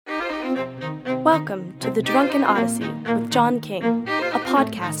Welcome to The Drunken Odyssey with John King, a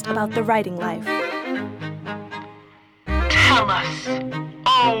podcast about the writing life. Tell us,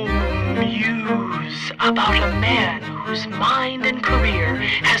 oh muse, about a man whose mind and career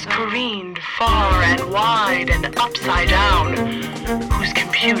has careened far and wide and upside down, whose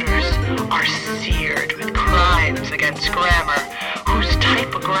computers are seared with crimes against grammar, whose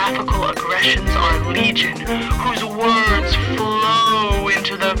typographical aggressions are legion, whose words flow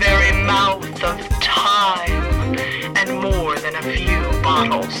into the very mouth of time, and more than a few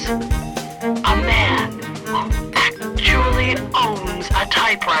bottles. A man who actually owns a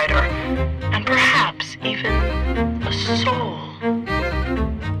typewriter, and perhaps even a soul.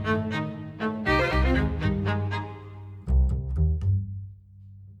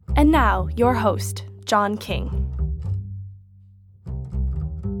 And now, your host, John King.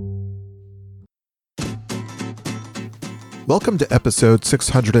 Welcome to episode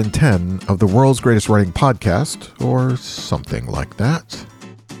 610 of the World's Greatest Writing Podcast, or something like that.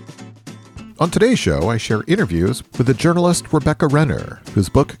 On today's show, I share interviews with the journalist Rebecca Renner, whose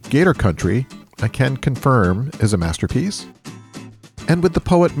book, Gator Country, I can confirm is a masterpiece, and with the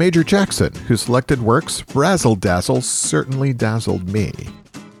poet Major Jackson, whose selected works, Razzle Dazzle, certainly dazzled me.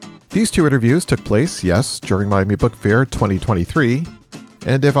 These two interviews took place, yes, during Miami Book Fair 2023,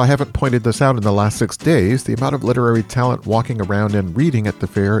 and if I haven't pointed this out in the last 6 days, the amount of literary talent walking around and reading at the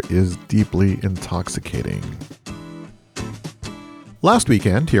fair is deeply intoxicating. Last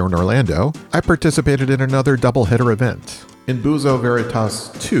weekend, here in Orlando, I participated in another doubleheader event, In Buzo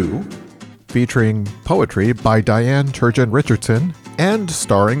Veritas 2, featuring poetry by Diane Turgeon Richardson and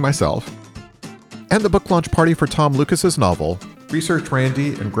starring myself, and the book launch party for Tom Lucas's novel, Research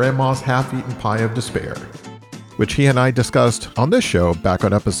Randy and Grandma's Half-Eaten Pie of Despair, which he and I discussed on this show back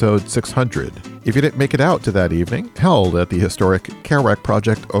on episode 600. If you didn't make it out to that evening, held at the historic Kerouac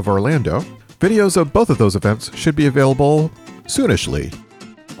Project of Orlando, videos of both of those events should be available soonishly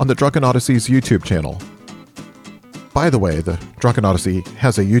on the Drunken Odyssey's YouTube channel. By the way, the Drunken Odyssey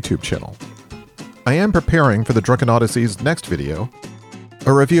has a YouTube channel. I am preparing for the Drunken Odyssey's next video,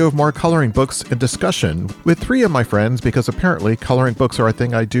 a review of more coloring books and discussion with 3 of my friends, because apparently coloring books are a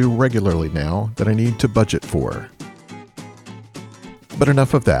thing I do regularly now that I need to budget for. But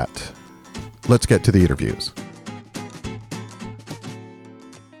enough of that. Let's get to the interviews.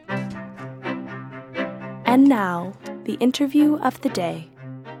 And now, the interview of the day.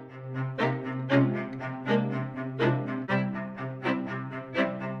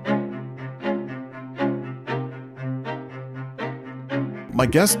 My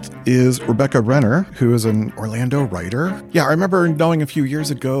guest is Rebecca Renner, who is an Orlando writer. Yeah, I remember knowing a few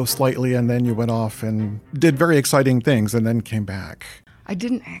years ago slightly, and then you went off and did very exciting things and then came back. I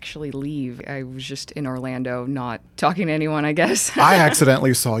didn't actually leave. I was just in Orlando, not talking to anyone, I guess. I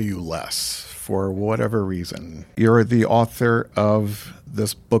accidentally saw you less for whatever reason. You're the author of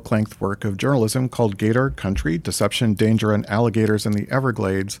this book-length work of journalism called Gator Country, Deception, Danger, and Alligators in the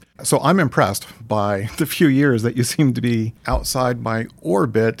Everglades. So I'm impressed by the few years that you seem to be outside my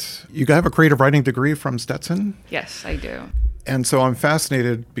orbit. You have a creative writing degree from Stetson? Yes, I do. And so I'm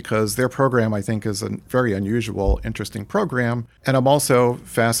fascinated because their program, I think, is a very unusual, interesting program. And I'm also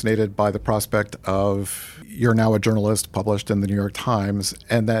fascinated by the prospect of you're now a journalist published in the New York Times,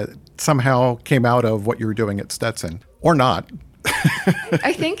 and that somehow came out of what you were doing at Stetson. Or not.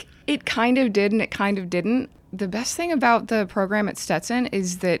 I think it kind of did and it kind of didn't. The best thing about the program at Stetson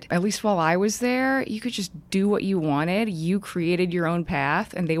is that, at least while I was there, you could just do what you wanted. You created your own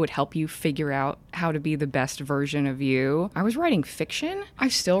path, and they would help you figure out how to be the best version of you. I was writing fiction. I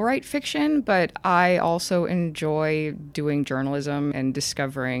still write fiction, but I also enjoy doing journalism and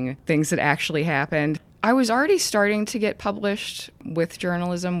discovering things that actually happened. I was already starting to get published with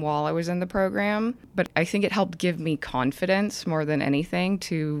journalism while I was in the program, but I think it helped give me confidence more than anything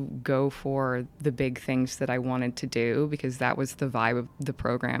to go for the big things that I wanted to do, because that was the vibe of the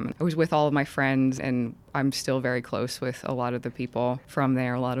program. I was with all of my friends, and I'm still very close with a lot of the people from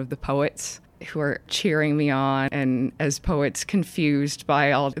there, a lot of the poets who are cheering me on, and as poets confused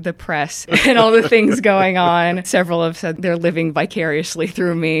by all the press and all the things going on. Several have said they're living vicariously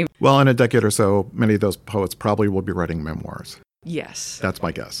through me. Well, in a decade or so, many of those poets probably will be writing memoirs. Yes. That's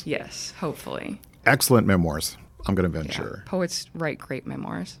my guess. Yes, hopefully. Excellent memoirs, I'm going to venture. Yeah, poets write great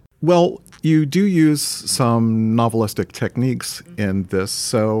memoirs. Well, you do use some novelistic techniques in this,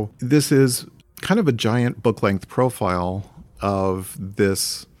 so this is kind of a giant book-length profile of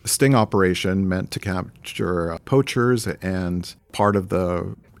this sting operation meant to capture poachers and part of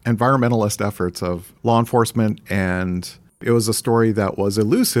the environmentalist efforts of law enforcement. And it was a story that was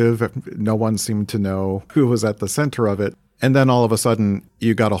elusive. No one seemed to know who was at the center of it. And then all of a sudden,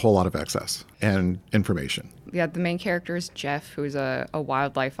 you got a whole lot of excess and information. Yeah, the main character is Jeff, who's a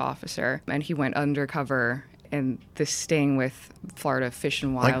wildlife officer, and he went undercover in this sting with Florida Fish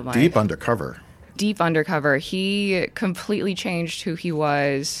and Wildlife. Like deep undercover. Deep undercover. He completely changed who he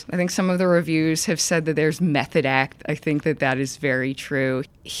was. I think some of the reviews have said that there's method act. I think that is very true.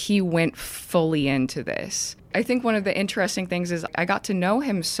 He went fully into this. I think one of the interesting things is I got to know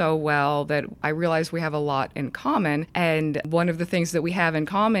him so well that I realized we have a lot in common. And one of the things that we have in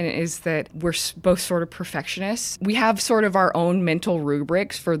common is that we're both sort of perfectionists. We have sort of our own mental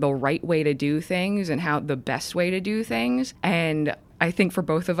rubrics for the right way to do things and how the best way to do things. And I think for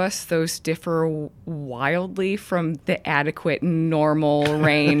both of us, those differ wildly from the adequate, normal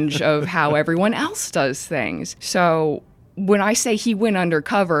range of how everyone else does things. So when I say he went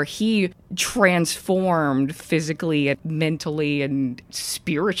undercover, he transformed physically and mentally and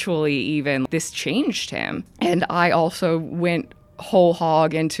spiritually even. This changed him. And I also went whole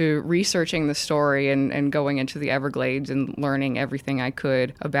hog into researching the story and going into the Everglades and learning everything I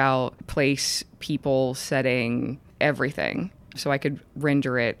could about place, people, setting, everything, so I could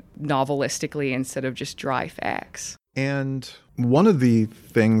render it novelistically instead of just dry facts. And one of the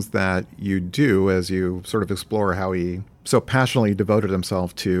things that you do as you sort of explore how he so passionately devoted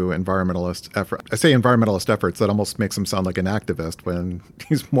himself to environmentalist effort. I say environmentalist efforts, that almost makes him sound like an activist when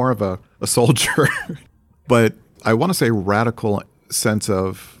he's more of a soldier. But I want to say radical sense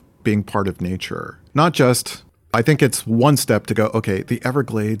of being part of nature. Not just, I think it's one step to go, okay, the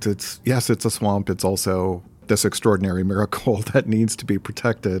Everglades, it's a swamp. It's also this extraordinary miracle that needs to be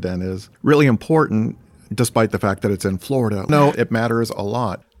protected and is really important despite the fact that it's in Florida. No, it matters a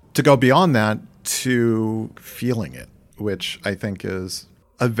lot. To go beyond that to feeling it, which I think is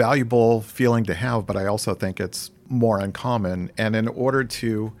a valuable feeling to have, but I also think it's more uncommon. And in order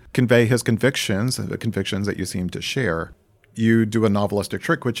to convey his convictions, the convictions that you seem to share, you do a novelistic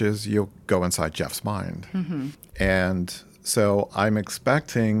trick, which is you go inside Jeff's mind. Mm-hmm. And so I'm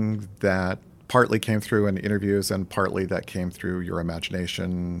expecting that partly came through in interviews and partly that came through your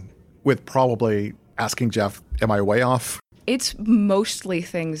imagination, with probably asking Jeff, am I way off? It's mostly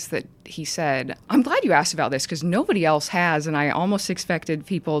things that he said. I'm glad you asked about this because nobody else has, and I almost expected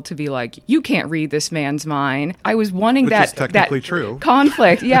people to be like, you can't read this man's mind. I was wanting Which is technically true.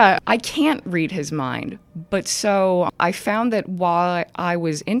 Conflict. Yeah, I can't read his mind. But so I found that while I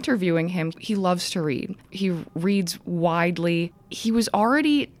was interviewing him, he loves to read. He reads widely. He was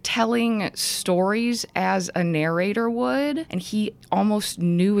already telling stories as a narrator would, and he almost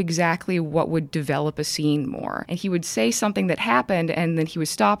knew exactly what would develop a scene more. And he would say something that happened, and then he would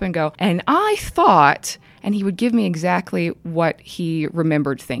stop and go, and I thought, and he would give me exactly what he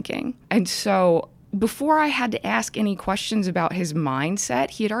remembered thinking. And so before I had to ask any questions about his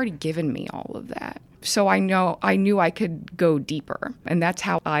mindset, he had already given me all of that. So I knew I could go deeper. And that's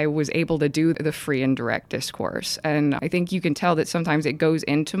how I was able to do the free and direct discourse. And I think you can tell that sometimes it goes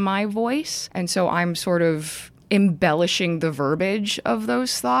into my voice. And so I'm sort of embellishing the verbiage of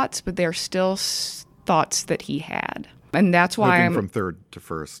those thoughts, but they're still thoughts that he had. And that's why Moving from third to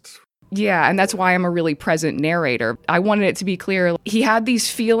first. Yeah, and that's why I'm a really present narrator. I wanted it to be clear. He had these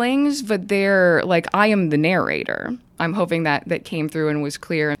feelings, but they're like, I am the narrator. I'm hoping that came through and was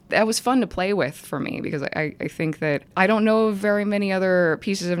clear. That was fun to play with for me because I think that I don't know of very many other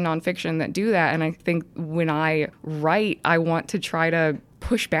pieces of nonfiction that do that. And I think when I write, I want to try to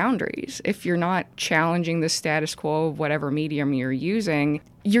push boundaries. If you're not challenging the status quo of whatever medium you're using,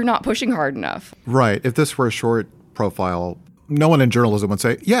 you're not pushing hard enough. Right. If this were a short profile, no one in journalism would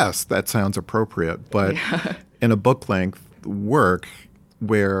say, yes, that sounds appropriate. But in a book length work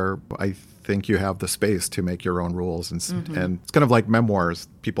where I think you have the space to make your own rules. And it's kind of like memoirs.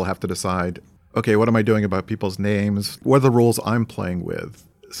 People have to decide, okay, what am I doing about people's names? What are the rules I'm playing with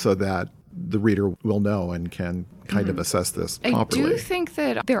so that the reader will know and can kind of assess this properly? I do think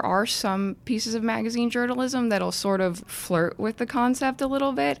that there are some pieces of magazine journalism that'll sort of flirt with the concept a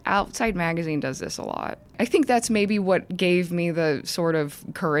little bit. Outside Magazine does this a lot. I think that's maybe what gave me the sort of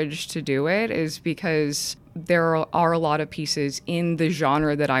courage to do it, is because there are a lot of pieces in the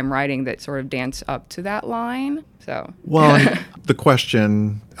genre that I'm writing that sort of dance up to that line. So, well, the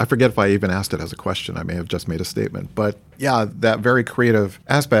question, I forget if I even asked it as a question. I may have just made a statement. But yeah, that very creative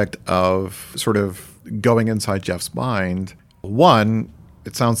aspect of sort of going inside Jeff's mind. One,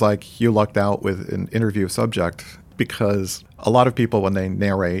 it sounds like you lucked out with an interview subject, because a lot of people, when they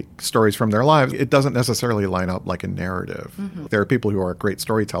narrate stories from their lives, it doesn't necessarily line up like a narrative. There are people who are great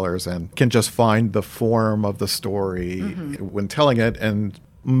storytellers and can just find the form of the story when telling it and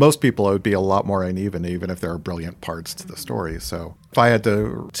most people, it would be a lot more uneven, even if there are brilliant parts to the story. So if I had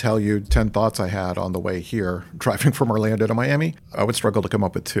to tell you 10 thoughts I had on the way here, driving from Orlando to Miami, I would struggle to come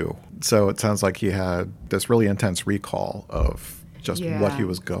up with 2. So it sounds like he had this really intense recall of just what he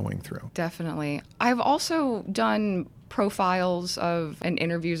was going through. Definitely. I've also done profiles of and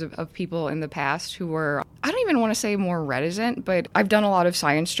interviews of people in the past who were, I don't even want to say more reticent, but I've done a lot of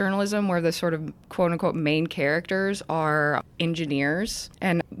science journalism where the sort of quote unquote main characters are engineers.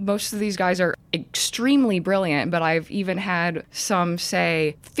 And most of these guys are extremely brilliant, but I've even had some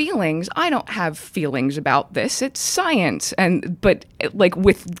say, feelings, I don't have feelings about this. It's science. But like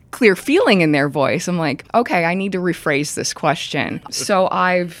with clear feeling in their voice, I'm like, okay, I need to rephrase this question. So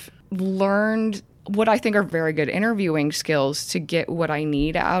I've learned what I think are very good interviewing skills to get what I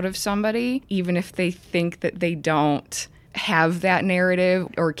need out of somebody, even if they think that they don't have that narrative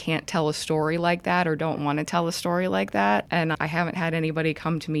or can't tell a story like that or don't want to tell a story like that. And I haven't had anybody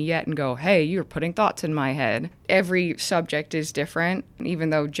come to me yet and go, hey, you're putting thoughts in my head. Every subject is different.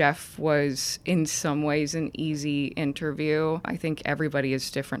 Even though Jeff was in some ways an easy interview, I think everybody is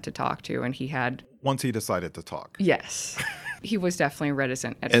different to talk to. And he had... Once he decided to talk. Yes. He was definitely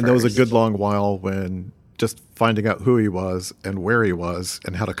reticent at first. And there was a good long while when just finding out who he was and where he was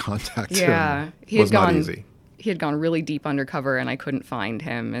and how to contact him was not easy. He had gone really deep undercover and I couldn't find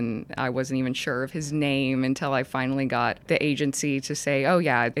him, and I wasn't even sure of his name until I finally got the agency to say, oh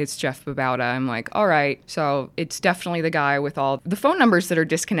yeah, it's Jeff Babauta. I'm like, all right, so it's definitely the guy with all the phone numbers that are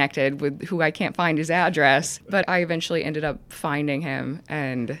disconnected with who I can't find his address. But I eventually ended up finding him,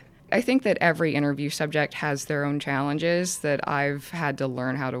 and I think that every interview subject has their own challenges that I've had to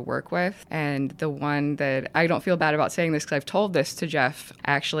learn how to work with. And the one that I don't feel bad about saying this because I've told this to Jeff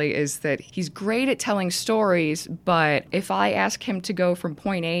actually is that he's great at telling stories, but if I ask him to go from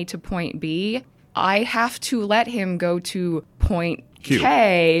point A to point B, I have to let him go to point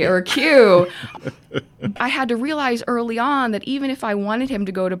K or Q. I had to realize early on that even if I wanted him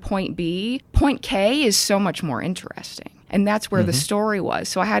to go to point B, point K is so much more interesting. And that's where the story was.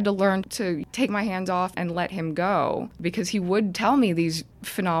 So I had to learn to take my hands off and let him go, because he would tell me these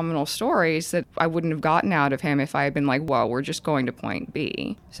phenomenal stories that I wouldn't have gotten out of him if I had been like, well, we're just going to point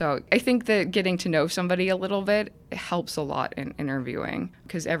B. So I think that getting to know somebody a little bit helps a lot in interviewing,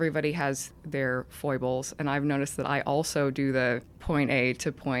 because everybody has their foibles. And I've noticed that I also do the point A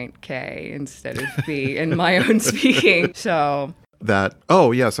to point K instead of B in my own speaking. So...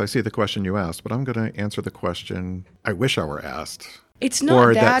 oh, yes, I see the question you asked, but I'm going to answer the question I wish I were asked. It's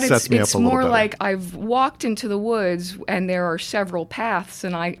not that. It's more like I've walked into the woods and there are several paths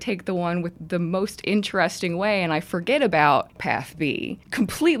and I take the one with the most interesting way and I forget about path B.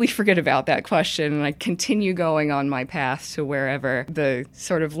 Completely forget about that question and I continue going on my path to wherever the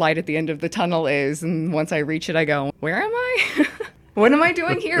sort of light at the end of the tunnel is. And once I reach it, I go, where am I? What am I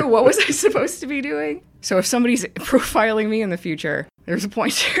doing here? What was I supposed to be doing? So if somebody's profiling me in the future, there's a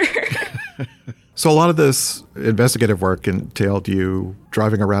pointer. So a lot of this investigative work entailed you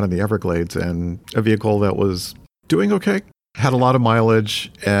driving around in the Everglades in a vehicle that was doing okay, had a lot of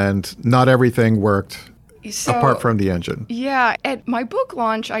mileage, and not everything worked. Apart from the engine. Yeah. At my book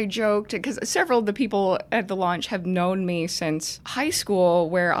launch, I joked, because several of the people at the launch have known me since high school,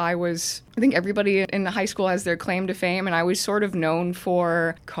 where I think everybody in high school has their claim to fame, and I was sort of known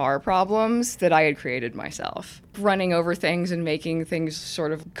for car problems that I had created myself. Running over things and making things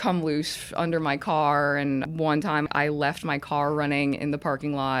sort of come loose under my car. And one time I left my car running in the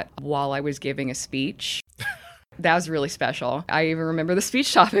parking lot while I was giving a speech. That was really special. I even remember the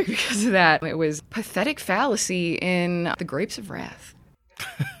speech topic because of that. It was pathetic fallacy in The Grapes of Wrath.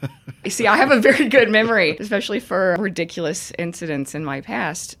 You see, I have a very good memory, especially for ridiculous incidents in my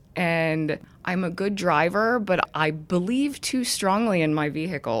past. And I'm a good driver, but I believe too strongly in my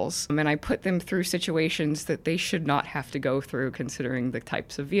vehicles. And I put them through situations that they should not have to go through, considering the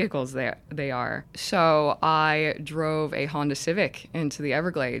types of vehicles they are. So I drove a Honda Civic into the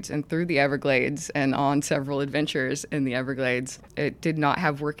Everglades and through the Everglades and on several adventures in the Everglades. It did not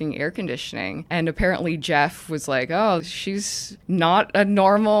have working air conditioning. And apparently Jeff was like, oh, she's not a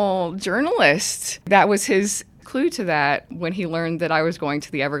normal journalist. That was his clue to that when he learned that I was going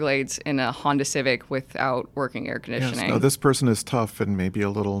to the Everglades in a Honda Civic without working air conditioning. Yes, no, this person is tough and maybe a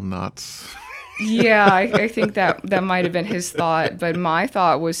little nuts. Yeah, I think that might have been his thought. But my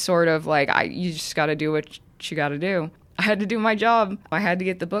thought was sort of like, you just got to do what you got to do. I had to do my job. I had to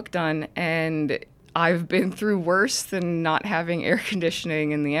get the book done. And I've been through worse than not having air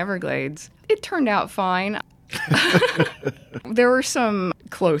conditioning in the Everglades. It turned out fine. There were some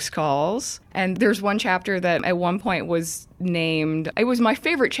close calls. And there's one chapter that at one point was named, it was my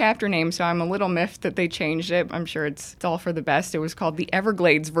favorite chapter name, so I'm a little miffed that they changed it. I'm sure it's all for the best. It was called The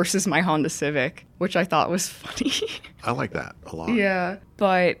Everglades versus My Honda Civic, which I thought was funny. I like that a lot. Yeah.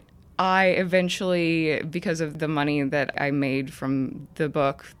 But I eventually, because of the money that I made from the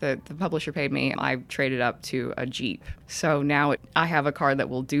book that the publisher paid me, I traded up to a Jeep. So now I have a car that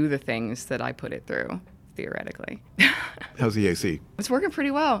will do the things that I put it through, theoretically. How's the AC? It's working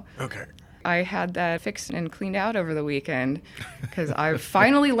pretty well. Okay. I had that fixed and cleaned out over the weekend because I've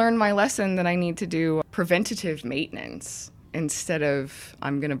finally learned my lesson that I need to do preventative maintenance. Instead of,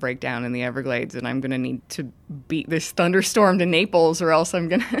 I'm going to break down in the Everglades and I'm going to need to beat this thunderstorm to Naples, or else I'm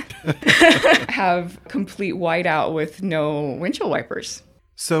going to have complete whiteout with no windshield wipers.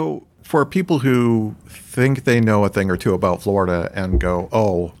 So for people who think they know a thing or two about Florida and go,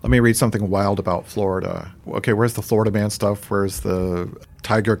 oh, let me read something wild about Florida. Okay, where's the Florida Man stuff? Where's the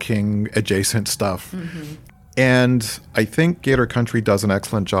Tiger King adjacent stuff? Mm-hmm. And I think Gator Country does an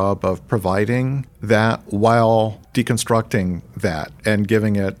excellent job of providing that while deconstructing that and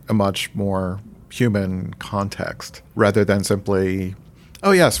giving it a much more human context rather than simply,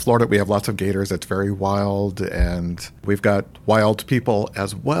 oh yes, Florida, we have lots of gators. It's very wild. And we've got wild people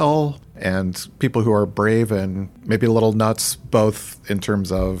as well, and people who are brave and maybe a little nuts, both in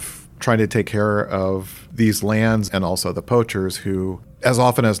terms of trying to take care of these lands and also the poachers who, as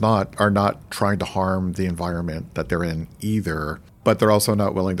often as not, are not trying to harm the environment that they're in either, but they're also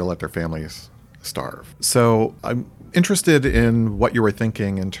not willing to let their families starve. So I'm interested in what you were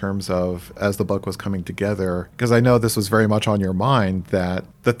thinking in terms of as the book was coming together, because I know this was very much on your mind, that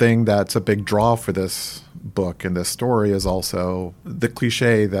the thing that's a big draw for this book and this story is also the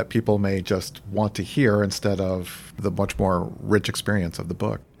cliche that people may just want to hear instead of the much more rich experience of the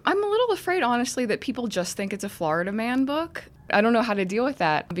book. I'm a little afraid, honestly, that people just think it's a Florida Man book. I don't know how to deal with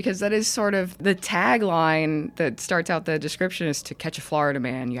that, because that is sort of the tagline that starts out the description is to catch a Florida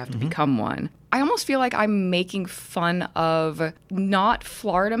man, you have to become one. I almost feel like I'm making fun of not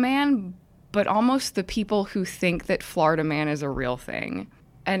Florida Man, but almost the people who think that Florida Man is a real thing.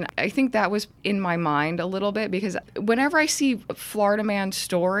 And I think that was in my mind a little bit, because whenever I see Florida Man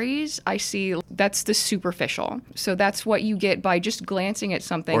stories, I see that's the superficial. So that's what you get by just glancing at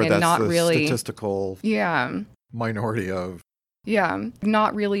something or and that's not the really statistical minority of. Yeah,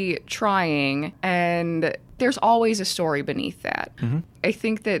 not really trying. And there's always a story beneath that. Mm-hmm. I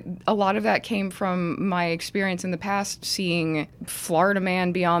think that a lot of that came from my experience in the past, seeing Florida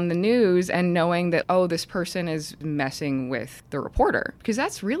Man be on the news and knowing that, oh, this person is messing with the reporter. Because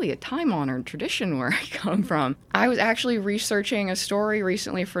that's really a time-honored tradition where I come from. I was actually researching a story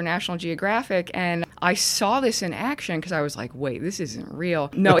recently for National Geographic, and I saw this in action because I was like, wait, this isn't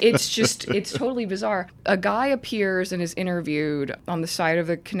real. No, it's totally bizarre. A guy appears and is interviewed on the side of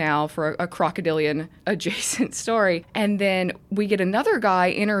the canal for a crocodilian adjacent story. And then we get another guy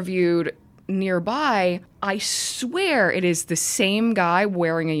interviewed nearby. I swear it is the same guy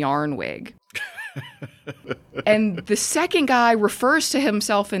wearing a yarn wig. And the second guy refers to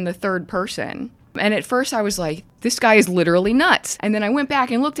himself in the third person. And at first I was like, this guy is literally nuts. And then I went back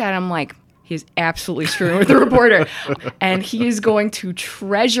and looked at him like, he is absolutely screwing with the reporter. And he is going to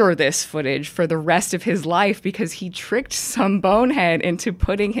treasure this footage for the rest of his life because he tricked some bonehead into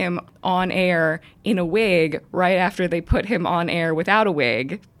putting him on air in a wig right after they put him on air without a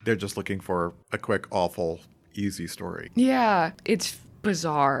wig. They're just looking for a quick, awful, easy story. Yeah, it's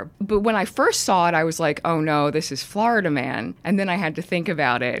bizarre. But when I first saw it, I was like, oh no, this is Florida Man. And then I had to think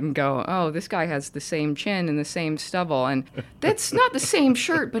about it and go, oh, this guy has the same chin and the same stubble. And that's not the same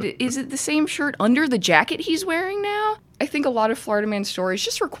shirt, but is it the same shirt under the jacket he's wearing now? I think a lot of Florida Man stories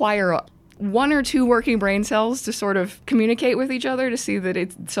just require one or two working brain cells to sort of communicate with each other to see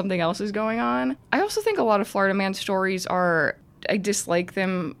that something else is going on. I also think a lot of Florida Man stories I dislike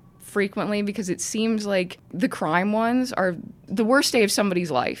them frequently because it seems like the crime ones are the worst day of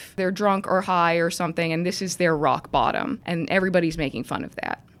somebody's life. They're drunk or high or something, and this is their rock bottom, and everybody's making fun of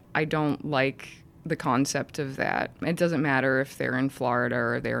that. I don't like the concept of that. It doesn't matter if they're in Florida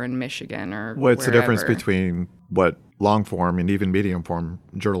or they're in Michigan or what's wherever. The difference between what long form and even medium form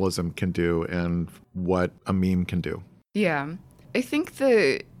journalism can do and what a meme can do? Yeah. I think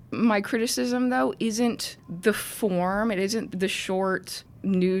my criticism, though, isn't the form. It isn't the short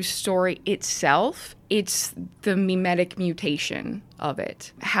news story itself. It's the mimetic mutation of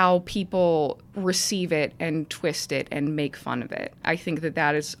it, how people receive it and twist it and make fun of it. I think that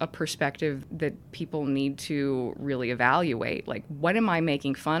that is a perspective that people need to really evaluate. Like, what am I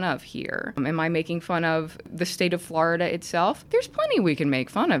making fun of here? Am I making fun of the state of Florida itself? There's plenty we can make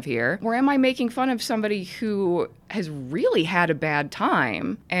fun of here. Or am I making fun of somebody who has really had a bad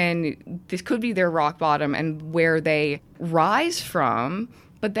time and this could be their rock bottom and where they rise from?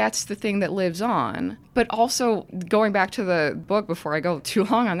 But that's the thing that lives on. But also, going back to the book before I go too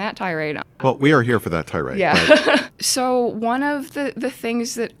long on that tirade. Well, we are here for that tirade. Yeah. So one of the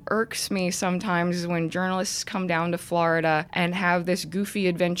things that irks me sometimes is when journalists come down to Florida and have this goofy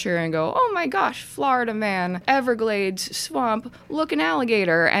adventure and go, oh my gosh, Florida man, Everglades, swamp, look, an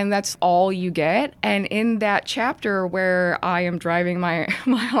alligator. And that's all you get. And in that chapter where I am driving my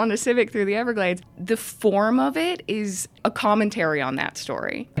Honda Civic through the Everglades, the form of it is a commentary on that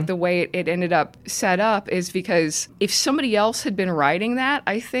story. The way it ended up set up is because if somebody else had been writing that,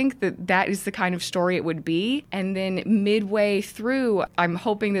 I think that is the kind of story it would be. And then midway through, I'm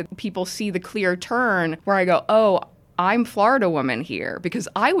hoping that people see the clear turn where I go, oh, I'm Florida woman here, because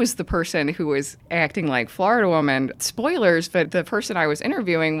I was the person who was acting like Florida woman. Spoilers, but the person I was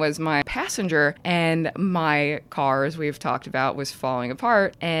interviewing was my passenger, and my car, as we've talked about, was falling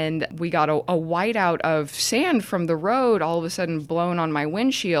apart, and we got a whiteout of sand from the road all of a sudden blown on my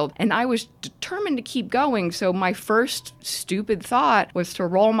windshield, and I was determined to keep going, so my first stupid thought was to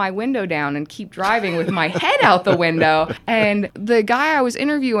roll my window down and keep driving with my head out the window, and the guy I was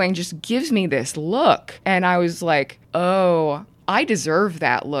interviewing just gives me this look, and I was like, oh, I deserve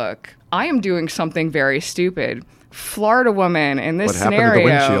that look. I am doing something very stupid. Florida woman in this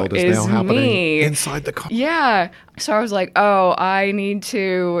scenario is now happening me. Inside the car. Yeah. So I was like, oh, I need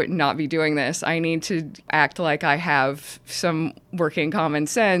to not be doing this. I need to act like I have some working common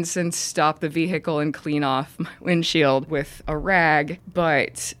sense and stop the vehicle and clean off my windshield with a rag.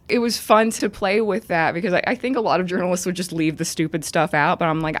 But it was fun to play with that because I think a lot of journalists would just leave the stupid stuff out. But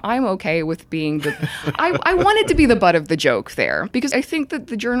I'm like, I'm okay with being the... I wanted to be the butt of the joke there because I think that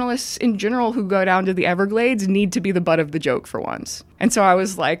the journalists in general who go down to the Everglades need to be the butt of the joke for once. And so I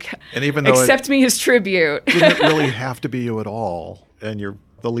was like, and even though accept me as tribute. Didn't really have to be you at all, and you're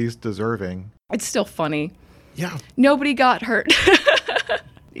the least deserving. It's still funny. Yeah. Nobody got hurt.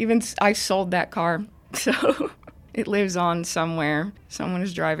 Even I sold that car, so it lives on somewhere. Someone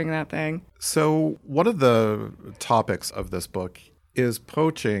is driving that thing. So one of the topics of this book is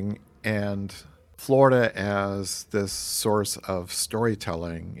poaching and Florida as this source of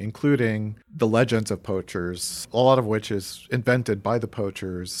storytelling, including the legends of poachers, a lot of which is invented by the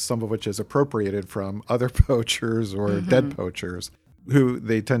poachers, some of which is appropriated from other poachers or dead poachers, who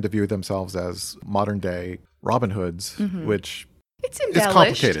they tend to view themselves as modern day Robin Hoods, which it's is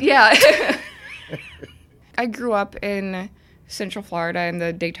complicated. Yeah. I grew up in Central Florida in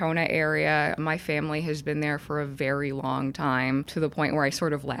the Daytona area. My family has been there for a very long time, to the point where I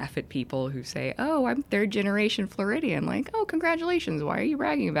sort of laugh at people who say, oh, I'm third generation Floridian. Like, oh, congratulations. Why are you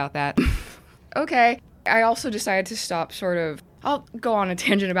bragging about that? Okay. I also decided to stop I'll go on a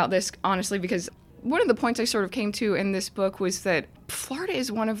tangent about this, honestly, because one of the points I sort of came to in this book was that Florida is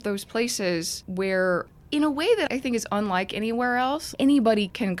one of those places where, in a way that I think is unlike anywhere else, anybody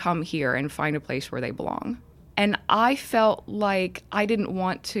can come here and find a place where they belong. And I felt like I didn't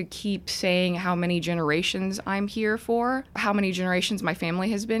want to keep saying how many generations I'm here for, how many generations my family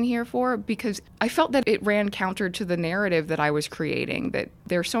has been here for, because I felt that it ran counter to the narrative that I was creating, that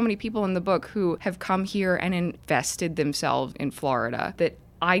there are so many people in the book who have come here and invested themselves in Florida, that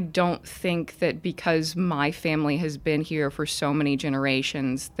I don't think that because my family has been here for so many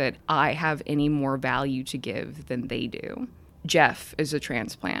generations that I have any more value to give than they do. Jeff is a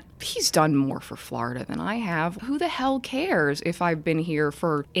transplant. He's done more for Florida than I have. Who the hell cares if I've been here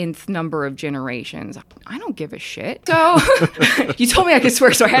for nth number of generations? I don't give a shit. So you told me I could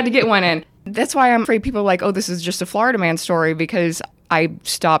swear, so I had to get one in. That's why I'm afraid people are like, oh, this is just a Florida man story, because I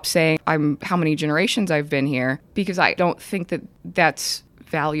stopped saying how many generations I've been here, because I don't think that that's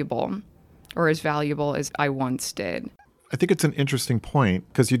valuable or as valuable as I once did. I think it's an interesting point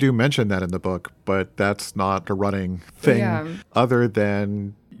because you do mention that in the book, but that's not a running thing other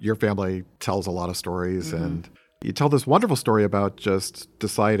than your family tells a lot of stories. And you tell this wonderful story about just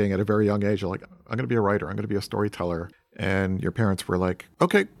deciding at a very young age, you're like, I'm going to be a writer. I'm going to be a storyteller. And your parents were like,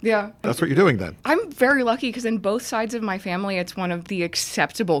 okay, that's what you're doing then. I'm very lucky because in both sides of my family, it's one of the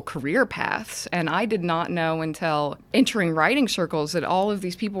acceptable career paths. And I did not know until entering writing circles that all of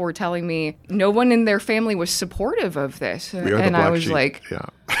these people were telling me no one in their family was supportive of this. We are and the black I was sheep. like,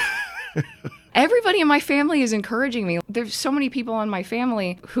 Everybody in my family is encouraging me. There's so many people in my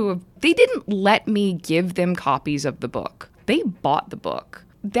family they didn't let me give them copies of the book. They bought the book.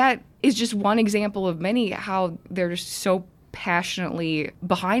 That is just one example of many how they're just so passionately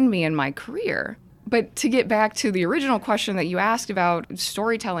behind me in my career. But to get back to the original question that you asked about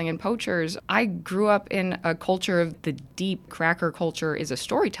storytelling and poachers, I grew up in a culture of the deep cracker culture is a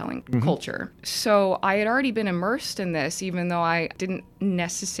storytelling culture. So I had already been immersed in this, even though I didn't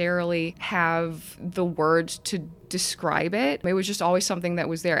necessarily have the words to describe it. It was just always something that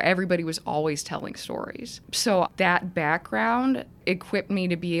was there. Everybody was always telling stories. So that background equipped me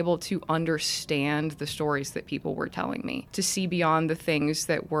to be able to understand the stories that people were telling me, to see beyond the things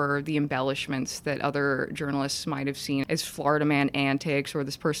that were the embellishments that other journalists might have seen as Florida man antics, or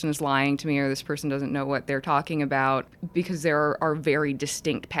this person is lying to me, or this person doesn't know what they're talking about, because there are very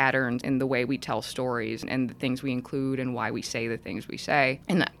distinct patterns in the way we tell stories and the things we include and why we say the things we say.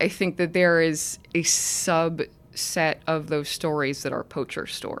 And I think that there is a subset of those stories that are poacher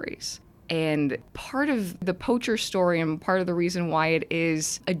stories. And part of the poacher story and part of the reason why it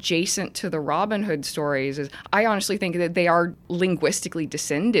is adjacent to the Robin Hood stories is I honestly think that they are linguistically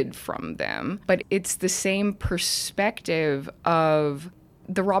descended from them, but it's the same perspective of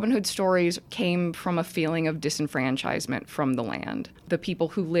the Robin Hood stories came from a feeling of disenfranchisement from the land. The people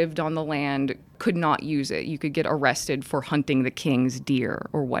who lived on the land could not use it. You could get arrested for hunting the king's deer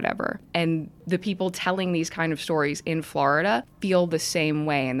or whatever. And the people telling these kind of stories in Florida feel the same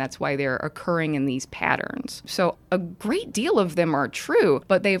way, and that's why they're occurring in these patterns. So a great deal of them are true,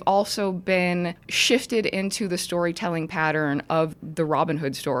 but they've also been shifted into the storytelling pattern of the Robin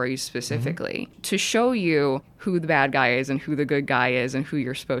Hood stories specifically to show you who the bad guy is and who the good guy is and who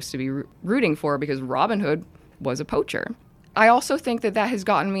you're supposed to be rooting for, because Robin Hood was a poacher. I also think that has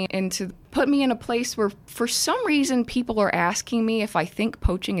put me in a place where for some reason people are asking me if I think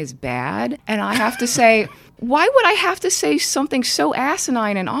poaching is bad. And I have to say, why would I have to say something so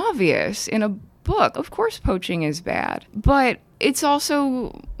asinine and obvious in a book? Of course poaching is bad. But it's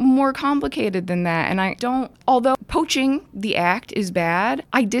also more complicated than that. And although poaching, the act, is bad,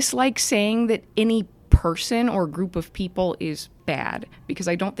 I dislike saying that any person or group of people is bad, because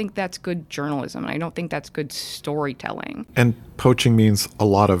I don't think that's good journalism, and I don't think that's good storytelling. And poaching means a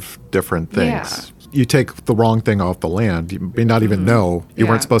lot of different things. Yeah. You take the wrong thing off the land, you may not even know you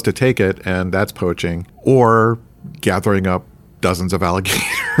weren't supposed to take it, and that's poaching. Or gathering up dozens of alligators.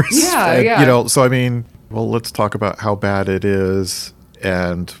 So I mean, well, let's talk about how bad it is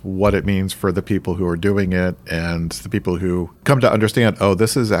and what it means for the people who are doing it and the people who come to understand, oh,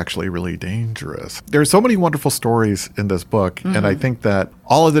 this is actually really dangerous. There's so many wonderful stories in this book, and I think that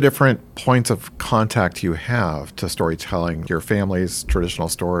all of the different points of contact you have to storytelling, your family's traditional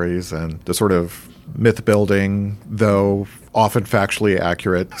stories and the sort of myth-building, though often factually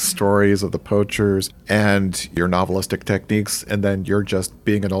accurate stories of the poachers, and your novelistic techniques, and then you're just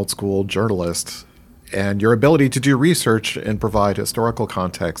being an old-school journalist, and your ability to do research and provide historical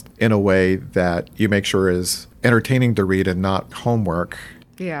context in a way that you make sure is entertaining to read and not homework.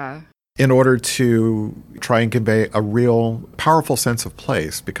 Yeah. In order to try and convey a real powerful sense of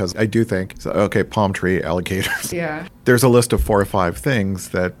place, because I do think, okay, palm tree, alligators. Yeah. There's a list of 4 or 5 things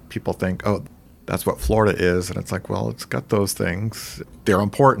that people think, oh, that's what Florida is. And it's like, well, it's got those things. They're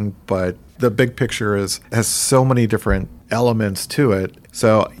important, but the big picture has so many different elements to it.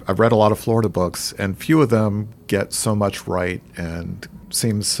 So I've read a lot of Florida books, and few of them get so much right and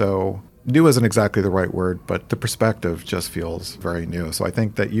seem so new isn't exactly the right word, but the perspective just feels very new. So I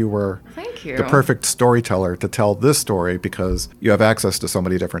think that you were the perfect storyteller to tell this story, because you have access to so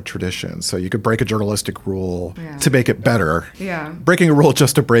many different traditions. So you could break a journalistic rule to make it better. Yeah. Breaking a rule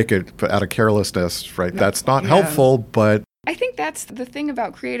just to break it out of carelessness, right? That's not helpful, but I think that's the thing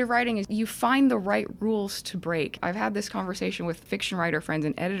about creative writing is you find the right rules to break. I've had this conversation with fiction writer friends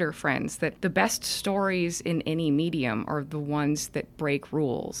and editor friends that the best stories in any medium are the ones that break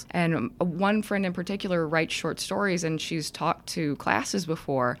rules. And one friend in particular writes short stories, and she's talked to classes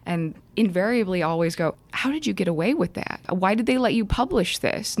before and invariably always go, how did you get away with that? Why did they let you publish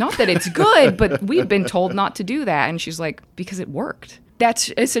this? Not that it's good, but we've been told not to do that. And she's like, because it worked.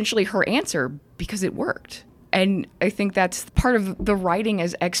 That's essentially her answer, because it worked. And I think that's part of the writing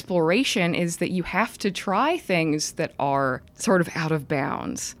as exploration, is that you have to try things that are sort of out of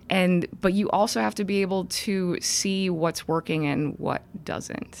bounds. But you also have to be able to see what's working and what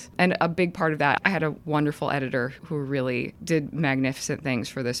doesn't. And a big part of that, I had a wonderful editor who really did magnificent things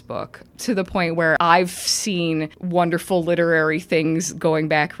for this book, to the point where I've seen wonderful literary things going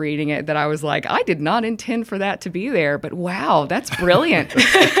back reading it that I was like, I did not intend for that to be there, but wow, that's brilliant.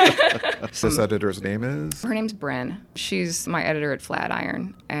 This editor's name is? Her name name's Bryn. She's my editor at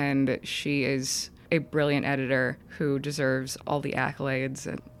Flatiron, and she is a brilliant editor who deserves all the accolades,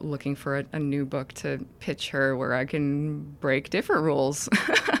 and looking for a new book to pitch her where I can break different rules.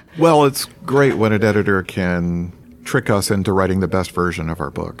 Well, it's great when an editor can trick us into writing the best version of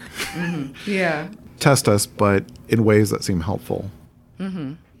our book. Mm-hmm. Yeah. Test us, but in ways that seem helpful.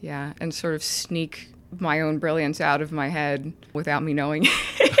 Mm-hmm. Yeah, and sort of sneak my own brilliance out of my head without me knowing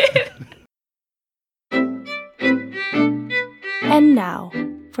it. And now,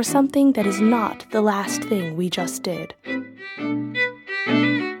 for something that is not the last thing we just did.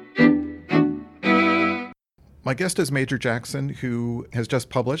 My guest is Major Jackson, who has just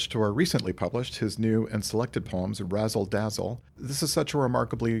published, or recently published, his new and selected poems, Razzle Dazzle. This is such a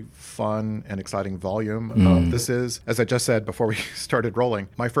remarkably fun and exciting volume. This is, as I just said before we started rolling,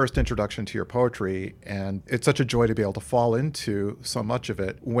 my first introduction to your poetry, and it's such a joy to be able to fall into so much of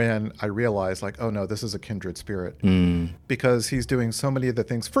it when I realize, like, oh no, this is a kindred spirit. Because he's doing so many of the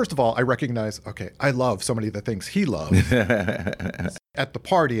things. First of all, I recognize, okay, I love so many of the things he loves. At the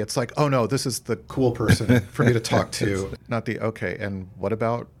party, it's like, oh no, this is the cool person for me to talk to, not the, okay, and what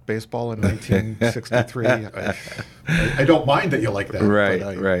about baseball in 1963? I don't mind that you like that,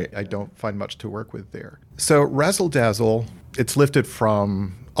 Right. I don't find much to work with there. So Razzle Dazzle, it's lifted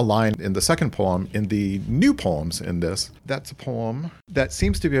from a line in the second poem in the new poems in this. That's a poem that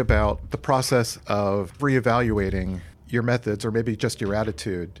seems to be about the process of reevaluating your methods, or maybe just your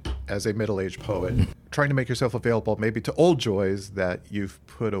attitude as a middle-aged poet, trying to make yourself available maybe to old joys that you've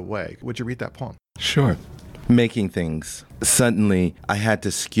put away. Would you read that poem? Sure. Making things. Suddenly, I had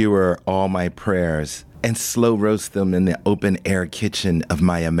to skewer all my prayers and slow roast them in the open air kitchen of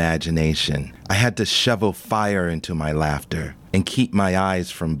my imagination. I had to shovel fire into my laughter and keep my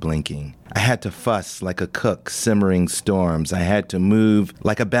eyes from blinking. I had to fuss like a cook simmering storms. I had to move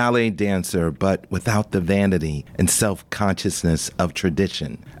like a ballet dancer, but without the vanity and self-consciousness of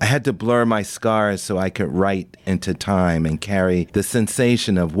tradition. I had to blur my scars so I could write into time and carry the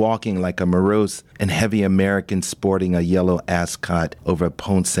sensation of walking like a morose and heavy American sporting a yellow ascot over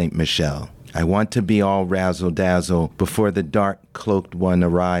Pont Saint-Michel. I want to be all razzle-dazzle before the dark-cloaked one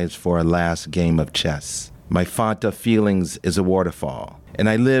arrives for a last game of chess. My font of feelings is a waterfall, and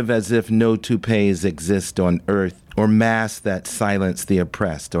I live as if no toupees exist on earth, or masks that silence the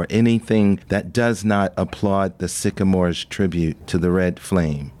oppressed, or anything that does not applaud the sycamore's tribute to the red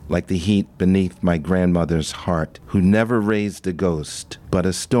flame, like the heat beneath my grandmother's heart, who never raised a ghost, but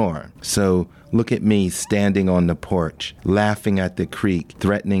a storm. So look at me standing on the porch, laughing at the creek,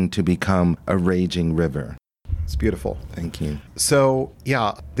 threatening to become a raging river. It's beautiful. Thank you. So,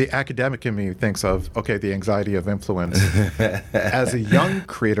 yeah, the academic in me thinks of, okay, the anxiety of influence. As a young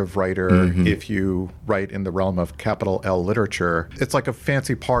creative writer, if you write in the realm of capital L literature, it's like a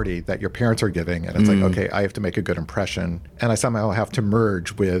fancy party that your parents are giving. And it's like, okay, I have to make a good impression. And I somehow have to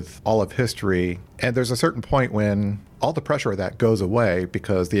merge with all of history. And there's a certain point when all the pressure of that goes away,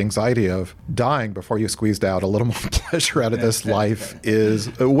 because the anxiety of dying before you squeezed out a little more pleasure out of this life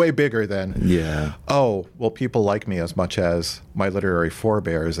is way bigger than, oh, well, people like me as much as my literary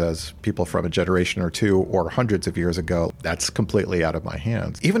forebears, as people from a generation or two or hundreds of years ago. That's completely out of my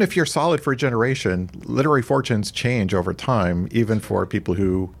hands. Even if you're solid for a generation, literary fortunes change over time, even for people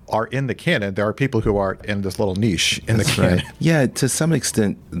who are in the canon. There are people who are in this little niche in the canon. Right. Yeah, to some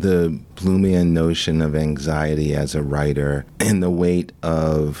extent, the Bloomian notion of anxiety as a writer and the weight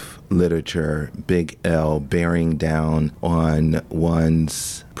of literature, big L, bearing down on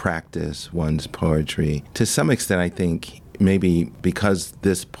one's practice, one's poetry. To some extent, I think maybe because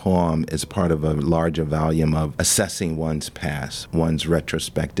this poem is part of a larger volume of assessing one's past, one's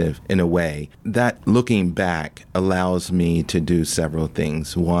retrospective, in a way, that looking back allows me to do several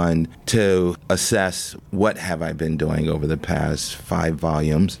things. One, to assess what have I been doing over the past 5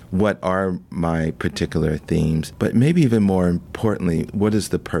 volumes, what are my particular themes, but maybe even more importantly, what is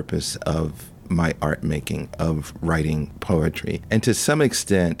the purpose of my art making, of writing poetry. And to some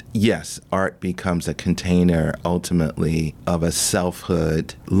extent, yes, art becomes a container ultimately of a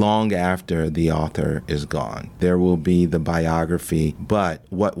selfhood long after the author is gone. There will be the biography, but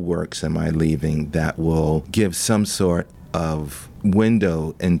what works am I leaving that will give some sort of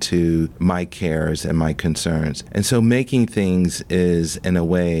window into my cares and my concerns? And so making things is, in a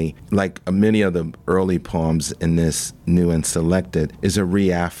way, like many of the early poems in this new and selected, is a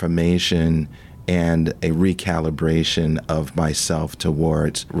reaffirmation and a recalibration of myself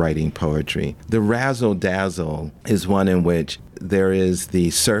towards writing poetry. The Razzle Dazzle is one in which there is the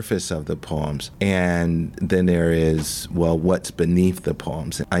surface of the poems, and then there is, well, what's beneath the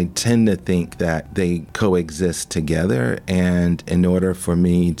poems. I tend to think that they coexist together, and in order for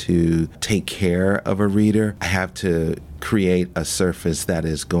me to take care of a reader, I have to create a surface that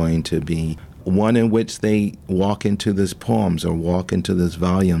is going to be one in which they walk into this poems or walk into this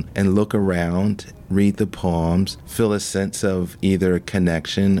volume and look around, read the poems, feel a sense of either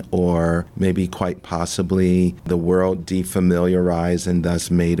connection or maybe quite possibly the world defamiliarized and thus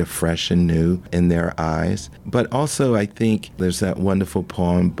made afresh and new in their eyes. But also I think there's that wonderful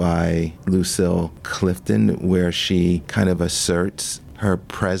poem by Lucille Clifton where she kind of asserts her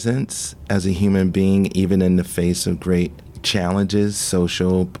presence as a human being even in the face of great challenges,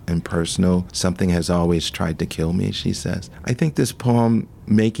 social and personal. Something has always tried to kill me, she says. I think this poem,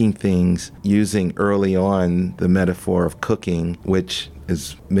 making things, using early on the metaphor of cooking, which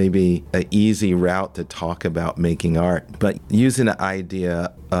is maybe an easy route to talk about making art, but using the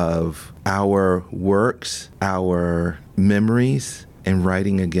idea of our works, our memories, and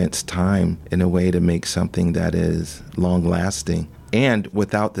writing against time in a way to make something that is long-lasting. And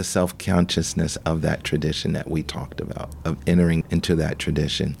without the self-consciousness of that tradition that we talked about, of entering into that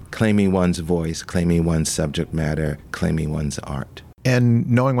tradition, claiming one's voice, claiming one's subject matter, claiming one's art. And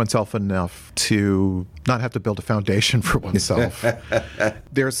knowing oneself enough to not have to build a foundation for oneself.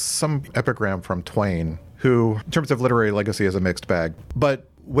 There's some epigram from Twain, who, in terms of literary legacy, is a mixed bag. But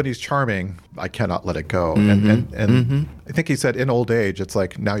when he's charming, I cannot let it go. And I think he said, in old age, it's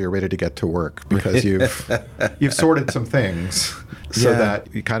like, now you're ready to get to work because you've sorted some things so that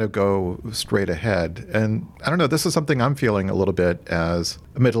you kind of go straight ahead. And I don't know, this is something I'm feeling a little bit as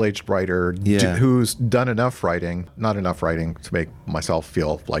a middle-aged writer who's done enough writing, not enough writing to make myself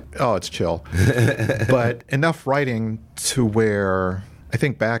feel like, oh, it's chill, but enough writing to where I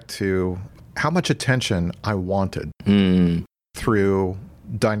think back to how much attention I wanted through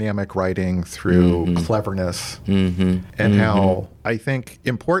dynamic writing, through cleverness, and how I think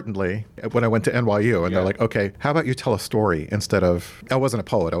importantly, when I went to NYU and they're like, okay, how about you tell a story instead of, I wasn't a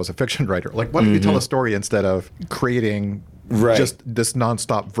poet, I was a fiction writer. Like, why don't you tell a story instead of creating just this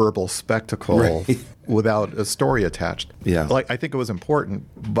nonstop verbal spectacle without a story attached? Yeah. Like, I think it was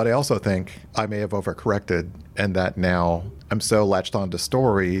important, but I also think I may have overcorrected and that now I'm so latched onto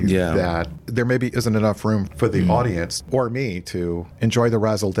story that there maybe isn't enough room for the audience or me to enjoy the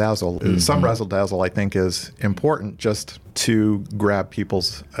razzle-dazzle. Some razzle-dazzle I think is important just to grab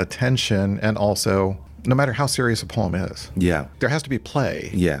people's attention, and also no matter how serious a poem is. Yeah. There has to be play.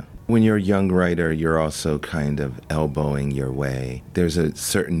 Yeah. When you're a young writer, you're also kind of elbowing your way. There's a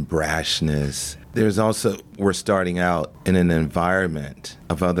certain brashness. There's also, we're starting out in an environment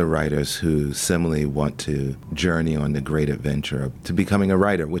of other writers who similarly want to journey on the great adventure to becoming a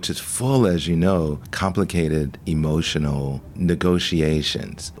writer, which is full, as you know, complicated emotional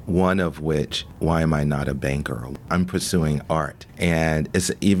negotiations, one of which, why am I not a banker? I'm pursuing art. And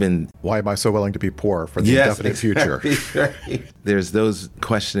it's even... Why am I so willing to be poor for the indefinite future? Right. There's those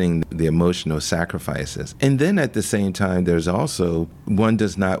questioning the emotional sacrifices. And then at the same time, there's also, one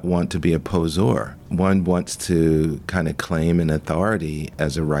does not want to be a poseur. One wants to kind of claim an authority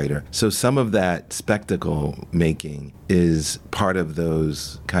as a writer. So some of that spectacle making is part of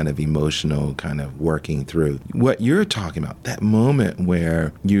those kind of emotional kind of working through. What you're talking about, that moment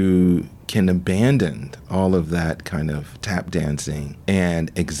where you can abandon all of that kind of tap dancing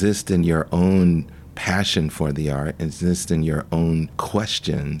and exist in your own passion for the art, exist in your own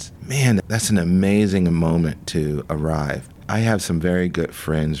questions. Man, that's an amazing moment to arrive. I have some very good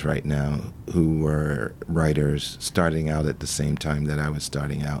friends right now who were writers starting out at the same time that I was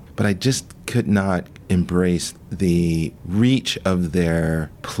starting out. But I just could not embrace the reach of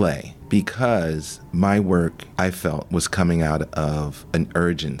their play because my work, I felt, was coming out of an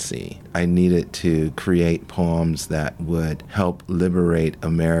urgency. I needed to create poems that would help liberate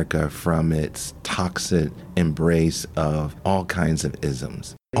America from its toxic embrace of all kinds of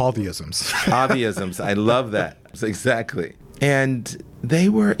isms. All the isms. All the isms. I love that. Exactly. And they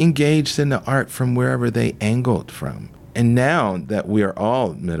were engaged in the art from wherever they angled from. And now that we're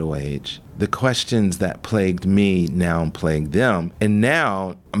all middle-aged, the questions that plagued me now plague them. And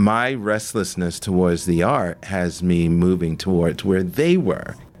now my restlessness towards the art has me moving towards where they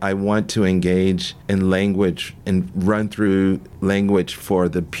were. I want to engage in language and run through language for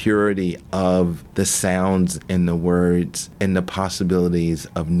the purity of the sounds and the words and the possibilities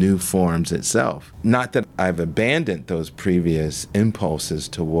of new forms itself. Not that I've abandoned those previous impulses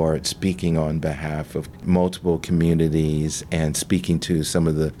toward speaking on behalf of multiple communities and speaking to some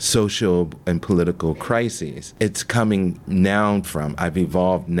of the social and political crises. It's coming now from, I've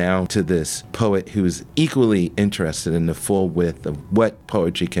evolved now to this poet who's equally interested in the full width of what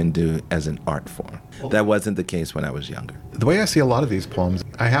poetry can do as an art form. That wasn't the case when I was younger. The way I see a lot of these poems,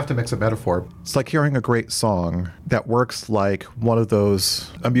 I have to mix a metaphor. It's like hearing a great song that works like one of those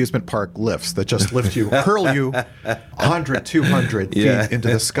amusement park lifts that just lift you, hurl you 100, 200 feet into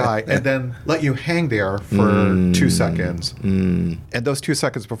the sky, and then let you hang there for 2 seconds. And those 2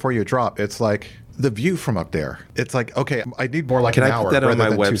 seconds before you drop, it's like the view from up there. It's like, okay, I need more like Can an I hour put that on my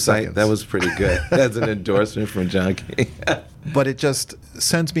rather than 2 website? seconds. That was pretty good. That's an endorsement from John King. But it just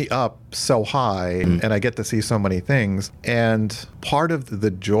sends me up so high, and I get to see so many things. And part of the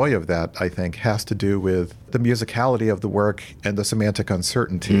joy of that, I think, has to do with the musicality of the work and the semantic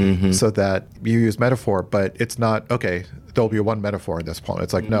uncertainty, so that you use metaphor, but it's not, okay, there'll be one metaphor in this poem.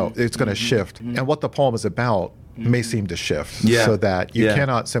 It's like, no, it's going to shift. And what the poem is about may seem to shift, so that you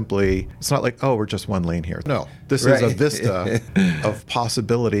cannot simply, it's not like, oh, we're just one lane here. No, this is a vista of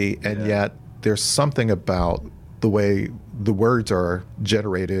possibility, and yet there's something about the way the words are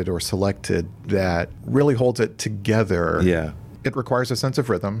generated or selected that really holds it together. Yeah. It requires a sense of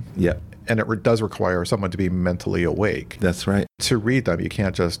rhythm. Yeah. And it does require someone to be mentally awake. That's right. To read them, you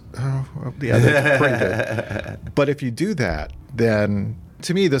can't just, that's pretty good. But if you do that, then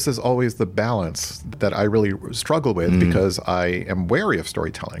to me, this is always the balance that I really struggle with, because I am wary of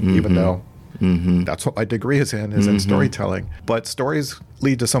storytelling, even though that's what my degree is in storytelling. But stories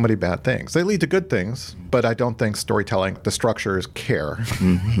lead to so many bad things. They lead to good things, but I don't think storytelling, the structures care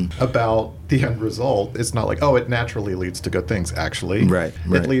about the end result. It's not like, oh, it naturally leads to good things, actually. Right.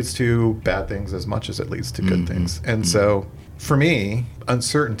 It leads to bad things as much as it leads to good things. And so, for me,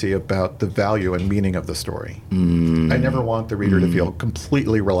 uncertainty about the value and meaning of the story. I never want the reader to feel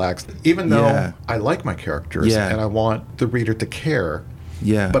completely relaxed, even though I like my characters and I want the reader to care.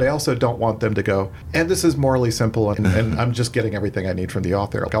 Yeah. But I also don't want them to go, and this is morally simple, and I'm just getting everything I need from the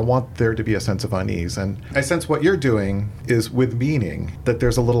author. Like, I want there to be a sense of unease. And I sense what you're doing is with meaning, that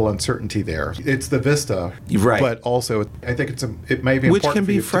there's a little uncertainty there. It's the vista, right? But also, I think it may be which important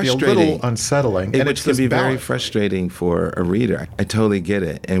can be for you to be a frustrating. little unsettling. Which can be very frustrating for a reader. I totally get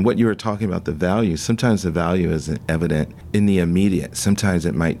it. And what you were talking about, the value, sometimes the value isn't evident in the immediate. Sometimes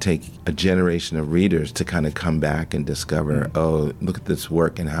it might take a generation of readers to kind of come back and discover, oh, look at this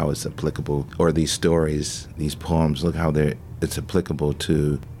work and how it's applicable, or these stories, these poems, look how it's applicable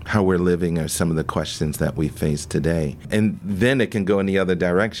to how we're living or some of the questions that we face today. And then it can go in the other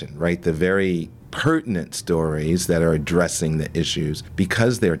direction, right? The very pertinent stories that are addressing the issues,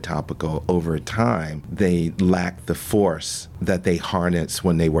 because they're topical over time, they lack the force that they harnessed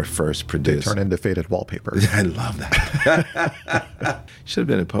when they were first produced. They turn into faded wallpaper. I love that. Should have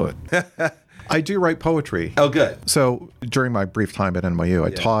been a poet. I do write poetry. Oh, good. So during my brief time at NYU, I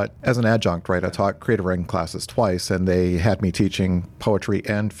taught as an adjunct, right? I taught creative writing classes twice, and they had me teaching poetry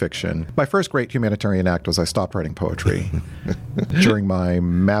and fiction. My first great humanitarian act was I stopped writing poetry during my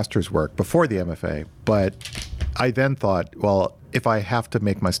master's work before the MFA. But I then thought, well, if I have to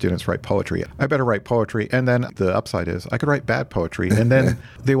make my students write poetry, I better write poetry. And then the upside is I could write bad poetry, and then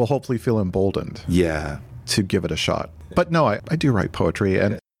they will hopefully feel emboldened to give it a shot. But no, I do write poetry.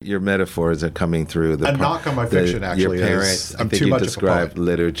 And your metaphors are coming through. A knock on my fiction, actually, your parents, is I'm I think too you much describe of a poet.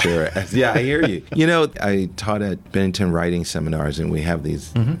 literature as, I hear you. You know, I taught at Bennington writing seminars, and we have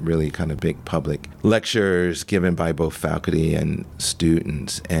these really kind of big public lectures given by both faculty and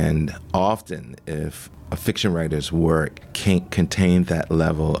students. And often, if a fiction writer's work can't contain that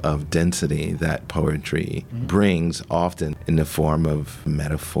level of density that poetry brings, often in the form of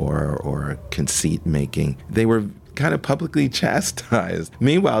metaphor or conceit making, they were kind of publicly chastised.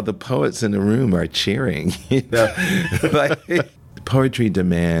 Meanwhile, the poets in the room are cheering. You know, like, poetry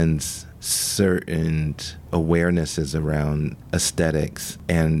demands certain awarenesses around aesthetics,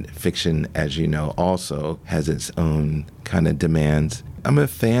 and fiction, as you know, also has its own kind of demands. I'm a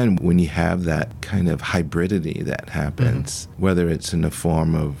fan when you have that kind of hybridity that happens, whether it's in the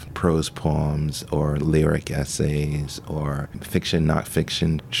form of prose poems or lyric essays or fiction, not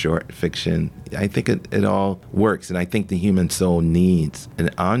fiction, short fiction. I think it all works, and I think the human soul needs an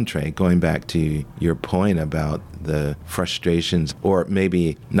entree, going back to your point about the frustrations, or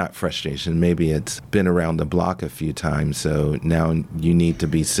maybe not frustration, maybe it's been around the block a few times, so now you need to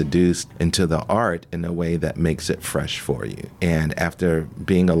be seduced into the art in a way that makes it fresh for you. And after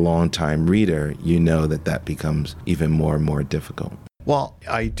being a long-time reader, you know that becomes even more and more difficult. Well,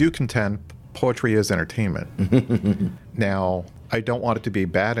 I do contend poetry is entertainment. Now, I don't want it to be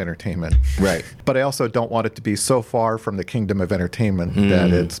bad entertainment. Right. But I also don't want it to be so far from the kingdom of entertainment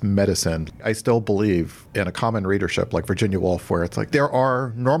that it's medicine. I still believe in a common readership like Virginia Woolf, where it's like there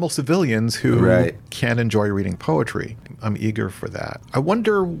are normal civilians who can enjoy reading poetry. I'm eager for that. I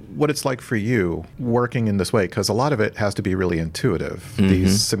wonder what it's like for you working in this way, because a lot of it has to be really intuitive,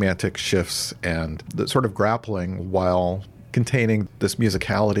 these semantic shifts and the sort of grappling while containing this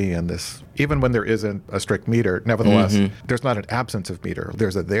musicality and this, even when there isn't a strict meter, nevertheless, there's not an absence of meter.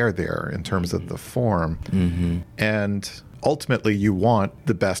 There's a there in terms of the form. And ultimately, you want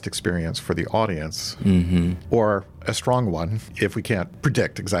the best experience for the audience, or a strong one, if we can't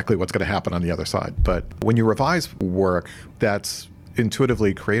predict exactly what's going to happen on the other side. But when you revise work that's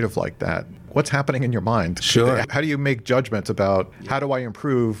intuitively creative like that, what's happening in your mind? Sure. How do you make judgments about how do I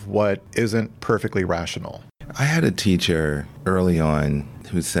improve what isn't perfectly rational? I had a teacher early on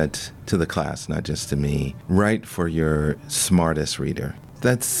who said to the class, not just to me, write for your smartest reader.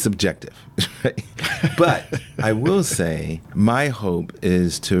 That's subjective, right? But I will say my hope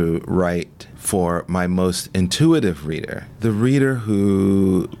is to write for my most intuitive reader, the reader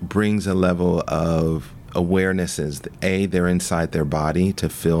who brings a level of awarenesses. A, they're inside their body to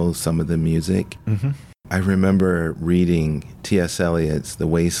feel some of the music. I remember reading T.S. Eliot's The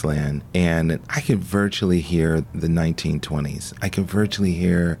Wasteland, and I could virtually hear the 1920s. I could virtually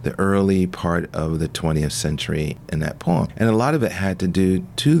hear the early part of the 20th century in that poem. And a lot of it had to do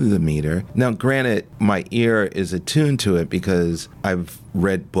to the meter. Now, granted, my ear is attuned to it because I've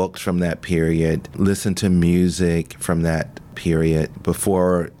read books from that period, listened to music from that period.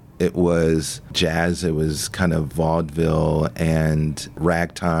 Before it was jazz, it was kind of vaudeville and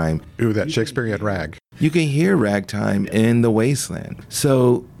ragtime. Ooh, that Shakespearean rag. You can hear ragtime in The Wasteland.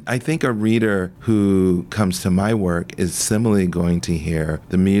 So I think a reader who comes to my work is similarly going to hear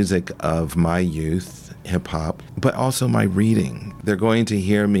the music of my youth, hip hop, but also my reading. They're going to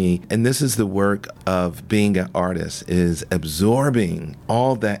hear me, and this is the work of being an artist, is absorbing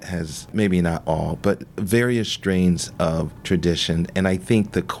all that has, maybe not all, but various strains of tradition. And I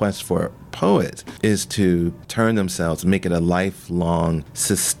think the quest for poets is to turn themselves, make it a lifelong,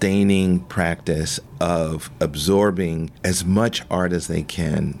 sustaining practice of absorbing as much art as they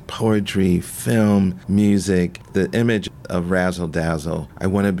can. Poetry, film, music, the image of razzle dazzle. I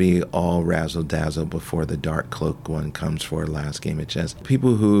want to be all razzle dazzle before the dark cloak one comes for a last game of chess.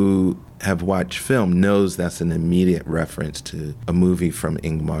 People who have watched film knows that's an immediate reference to a movie from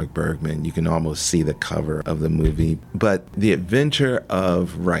Ingmar Bergman. You can almost see the cover of the movie. But the adventure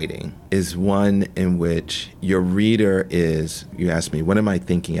of writing is one in which your reader is, you ask me, what am I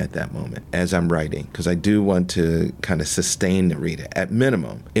thinking at that moment as I'm writing? Because I do want to kind of sustain the reader, at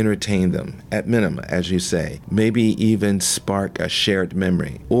minimum, entertain them, at minimum, as you say, maybe even spark a shared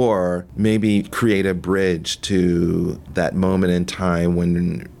memory, or maybe create a bridge to that moment in time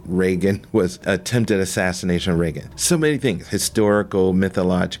when Reagan was attempted assassination of Reagan. So many things, historical,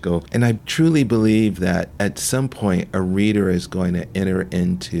 mythological. And I truly believe that at some point a reader is going to enter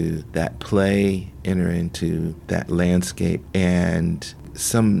into that play, enter into that landscape, and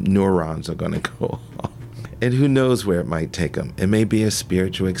some neurons are going to go off. And who knows where it might take them. It may be a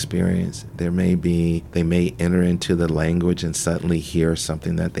spiritual experience. They may enter into the language and suddenly hear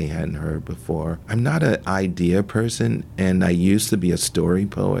something that they hadn't heard before. I'm not an idea person, and I used to be a story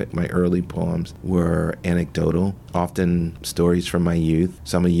poet. My early poems were anecdotal, often stories from my youth.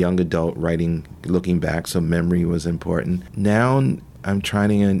 So I'm a young adult writing, looking back, so memory was important. Now I'm trying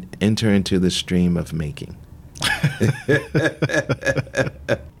to enter into the stream of making.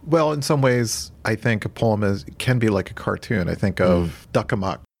 Well, in some ways, I think a poem can be like a cartoon. I think of Duck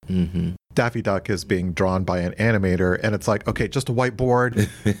Amuck. Daffy Duck is being drawn by an animator, and it's like, okay, just a whiteboard,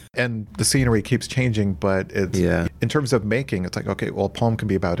 and the scenery keeps changing, but it's in terms of making, it's like, okay, well, a poem can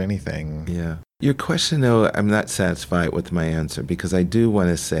be about anything. Yeah. Your question, though, I'm not satisfied with my answer, because I do want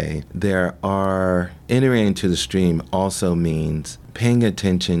to say entering into the stream also means paying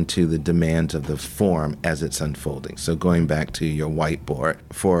attention to the demands of the form as it's unfolding. So going back to your whiteboard,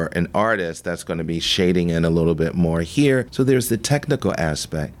 for an artist, that's going to be shading in a little bit more here. So there's the technical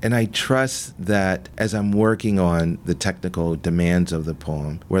aspect. And I trust that as I'm working on the technical demands of the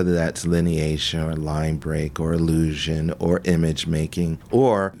poem, whether that's lineation or line break or illusion or image making,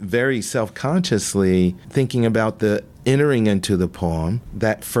 or very self-consciously thinking about the entering into the poem,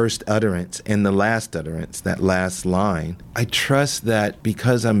 that first utterance and the last utterance, that last line, I trust that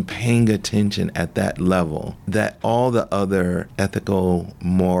because I'm paying attention at that level, that all the other ethical,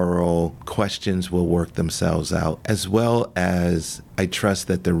 moral questions will work themselves out, as well as I trust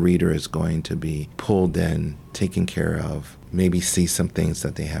that the reader is going to be pulled in, taken care of, maybe see some things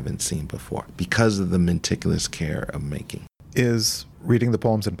that they haven't seen before because of the meticulous care of making. Is reading the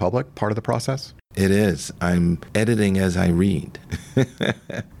poems in public part of the process? It is. I'm editing as I read.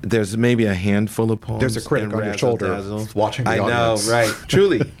 There's maybe a handful of poems. There's a critic on your shoulder watching the audience. I know, right.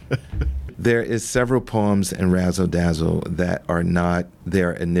 Truly. There is several poems in Razzle Dazzle that are not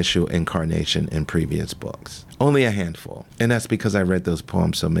their initial incarnation in previous books. Only a handful. And that's because I read those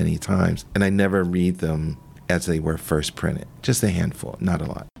poems so many times, and I never read them as they were first printed. Just a handful, not a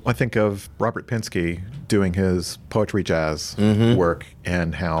lot. I think of Robert Pinsky doing his poetry jazz work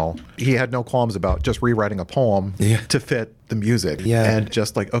and how he had no qualms about just rewriting a poem to fit the music. Yeah. And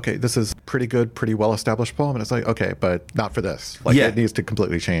just like, okay, this is pretty good, pretty well-established poem. And it's like, okay, but not for this. Like it needs to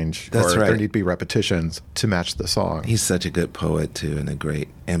completely change. That's or right. there need to be repetitions to match the song. He's such a good poet, too, and a great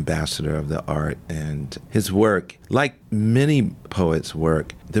ambassador of the art. And his work, like many poets'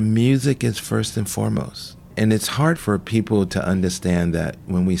 work, the music is first and foremost. And it's hard for people to understand that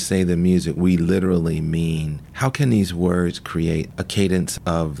when we say the music, we literally mean, how can these words create a cadence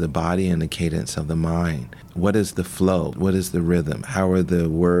of the body and a cadence of the mind? What is the flow? What is the rhythm? How are the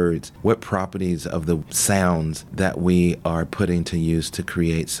words? What properties of the sounds that we are putting to use to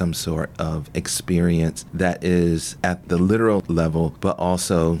create some sort of experience that is at the literal level, but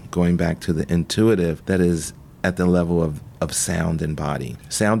also going back to the intuitive, that is at the level of sound and body,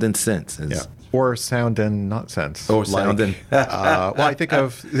 sound and sense. Or sound and not sense. Or sound and... well, I think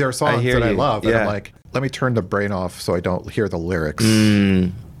of, there are songs that I love, and I'm like, let me turn the brain off so I don't hear the lyrics.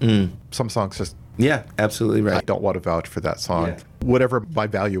 Some songs just... Yeah, absolutely right. I don't want to vouch for that song. Yeah. Whatever my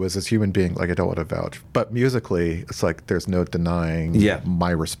value is as a human being, like I don't want to vouch. But musically, it's like there's no denying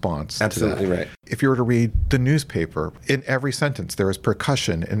my response absolutely to that. Right. If you were to read the newspaper, in every sentence there is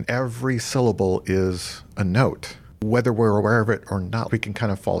percussion, and every syllable is a note. Whether we're aware of it or not, we can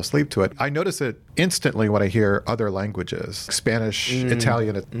kind of fall asleep to it. I notice it instantly when I hear other languages, Spanish,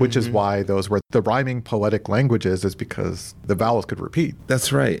 Italian, which is why those were the rhyming poetic languages, is because the vowels could repeat.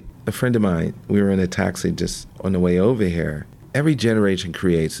 That's right. A friend of mine, we were in a taxi just on the way over here. Every generation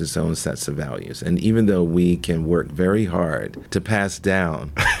creates its own sets of values. And even though we can work very hard to pass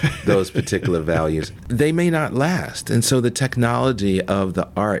down those particular values, they may not last. And so the technology of the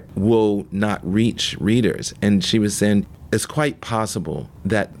art will not reach readers. And she was saying, it's quite possible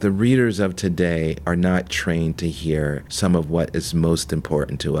that the readers of today are not trained to hear some of what is most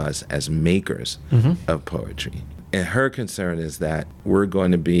important to us as makers of poetry. And her concern is that we're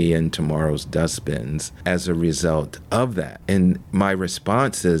going to be in tomorrow's dustbins as a result of that. And my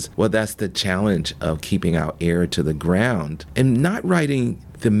response is, well, that's the challenge of keeping our ear to the ground and not writing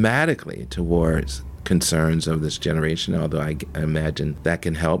thematically towards concerns of this generation, although I imagine that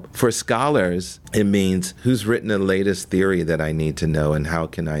can help. For scholars, it means who's written the latest theory that I need to know and how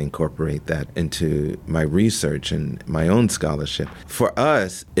can I incorporate that into my research and my own scholarship. For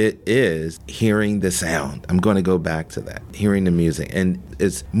us, it is hearing the sound. I'm going to go back to that, hearing the music. And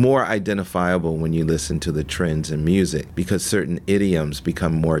it's more identifiable when you listen to the trends in music because certain idioms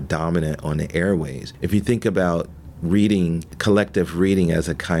become more dominant on the airways. If you think about reading, collective reading as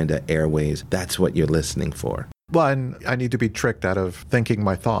a kind of airways, that's what you're listening for. Well, and I need to be tricked out of thinking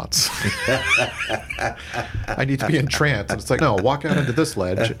my thoughts. I need to be entranced. It's like, no, walk out into this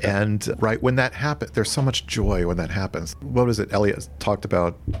ledge. And right when that happens, there's so much joy when that happens. What was it? Elliot talked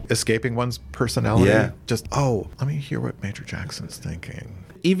about escaping one's personality. Yeah. Just, oh, let me hear what Major Jackson's thinking.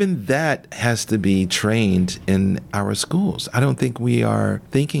 Even that has to be trained in our schools. I don't think we are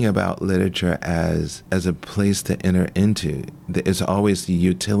thinking about literature as a place to enter into. It's always the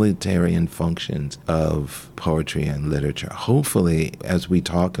utilitarian functions of poetry and literature. Hopefully, as we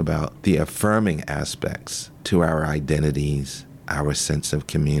talk about the affirming aspects to our identities, our sense of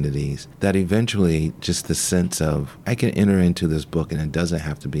communities, that eventually just the sense of, I can enter into this book and it doesn't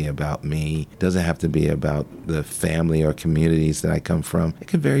have to be about me, it doesn't have to be about the family or communities that I come from. It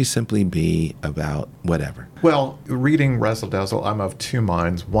can very simply be about whatever. Well, reading Razzle Dazzle, I'm of two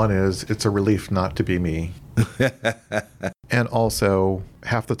minds. One is, it's a relief not to be me. And also,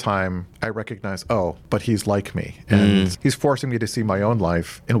 half the time, I recognize, oh, but he's like me. And he's forcing me to see my own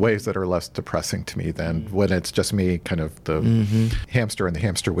life in ways that are less depressing to me than when it's just me, kind of the hamster in the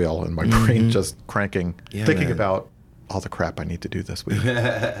hamster wheel and my brain just cranking, thinking about all the crap I need to do this week.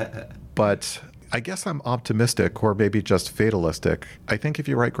 But I guess I'm optimistic, or maybe just fatalistic. I think if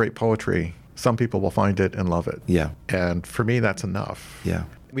you write great poetry, some people will find it and love it. Yeah. And for me, that's enough. Yeah.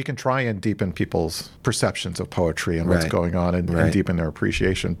 We can try and deepen people's perceptions of poetry and what's going on and deepen their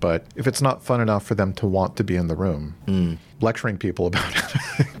appreciation. But if it's not fun enough for them to want to be in the room, lecturing people about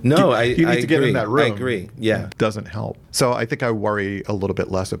it, no, you need to get in that room. I agree. Yeah. Doesn't help. So I think I worry a little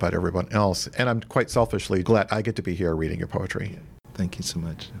bit less about everyone else. And I'm quite selfishly glad I get to be here reading your poetry. Thank you so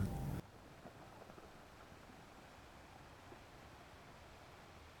much.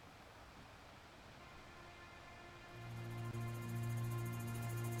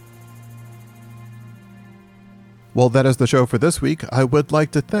 Well, that is the show for this week. I would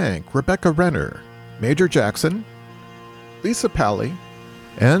like to thank Rebecca Renner, Major Jackson, Lisa Pally,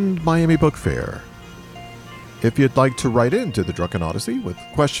 and Miami Book Fair. If you'd like to write into the Drunken Odyssey with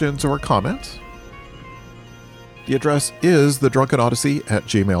questions or comments, the address is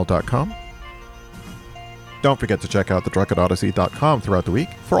thedrunkenodyssey@gmail.com. Don't forget to check out thedrunkenodyssey.com throughout the week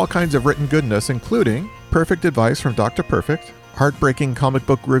for all kinds of written goodness, including perfect advice from Dr. Perfect, heartbreaking comic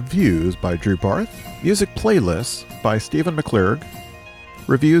book reviews by Drew Barth, music playlists by Stephen McClurg,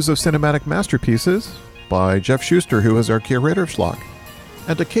 reviews of cinematic masterpieces by Jeff Schuster, who is our curator of Schlock,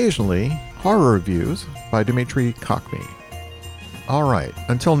 and occasionally horror reviews by Dimitri Cockney. All right,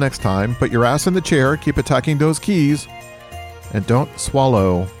 until next time, put your ass in the chair, keep attacking those keys, and don't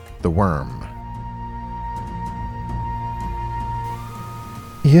swallow the worm.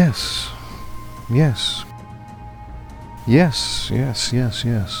 Yes. Yes. Yes, yes, yes,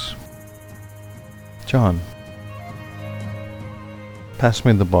 yes. John, pass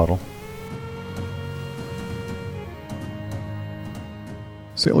me the bottle.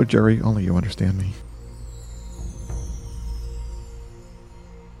 Sailor Jerry, only you understand me.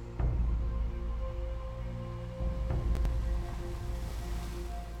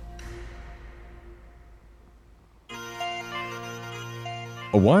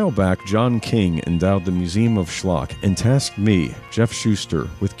 A while back, John King endowed the Museum of Schlock and tasked me, Jeff Schuster,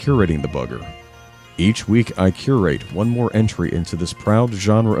 with curating the bugger. Each week, I curate one more entry into this proud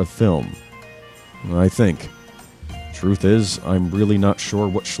genre of film. I think. Truth is, I'm really not sure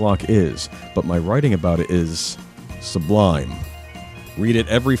what Schlock is, but my writing about it is sublime. Read it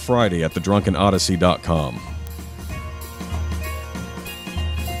every Friday at thedrunkenodyssey.com.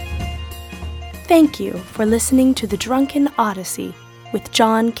 Thank you for listening to The Drunken Odyssey with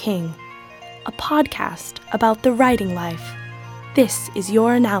John King, a podcast about the writing life. This is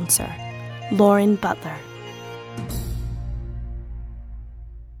your announcer, Lauren Butler.